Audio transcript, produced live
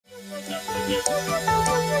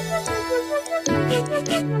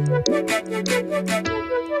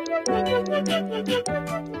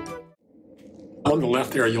On the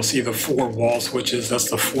left there, you'll see the 4 wall switches. That's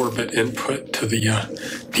the 4-bit input to the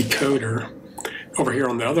decoder. Over here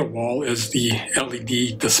on the other wall is the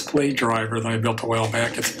LED display driver that I built a while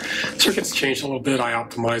back. Circuit's changed a little bit. I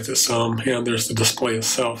optimized it some, and there's the display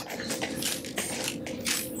itself.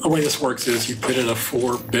 The way this works is you put in a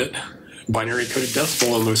 4-bit binary coded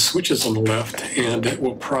decimal on those switches on the left, and it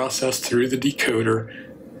will process through the decoder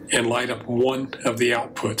and light up one of the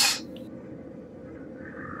outputs.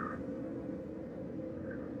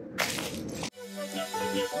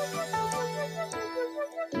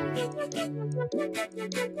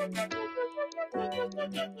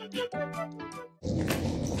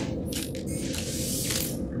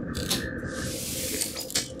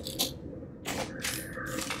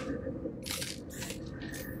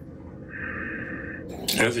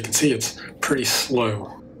 As you can see, it's pretty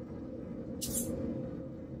slow.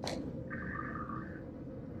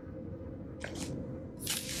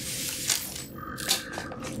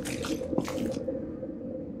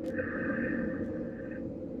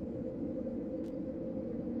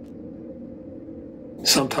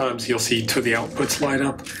 Sometimes you'll see 2 of the outputs light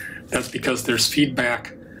up. That's because there's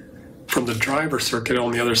feedback from the driver circuit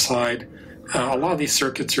on the other side. A lot of these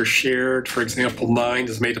circuits are shared. For example, 9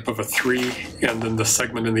 is made up of a 3 and then the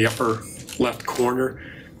segment in the upper left corner.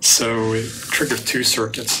 So it triggers 2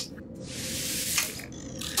 circuits.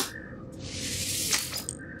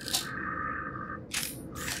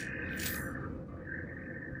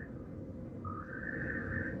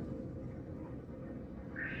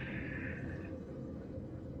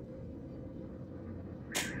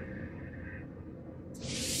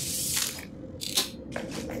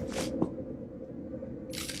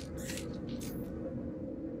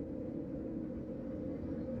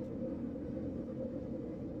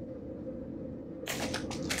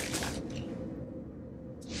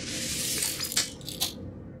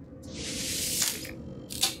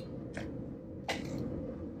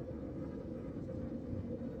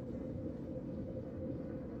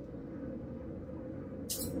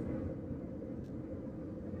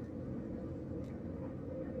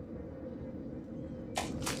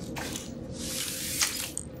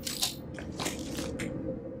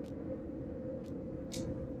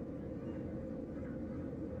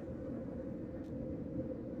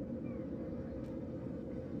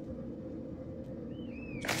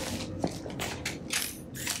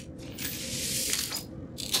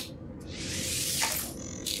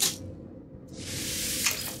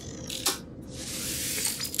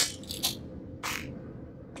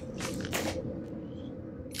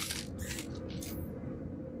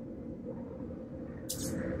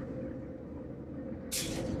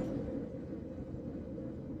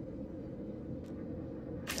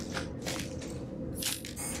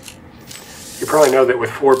 You probably know that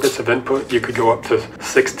with 4 bits of input, you could go up to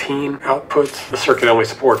 16 outputs. The circuit only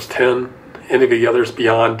supports 10. Any of the others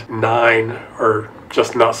beyond 9 are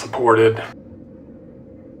just not supported.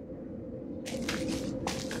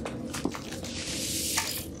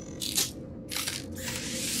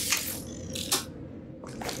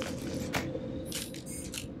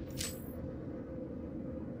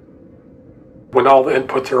 When all the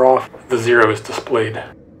inputs are off, the 0 is displayed.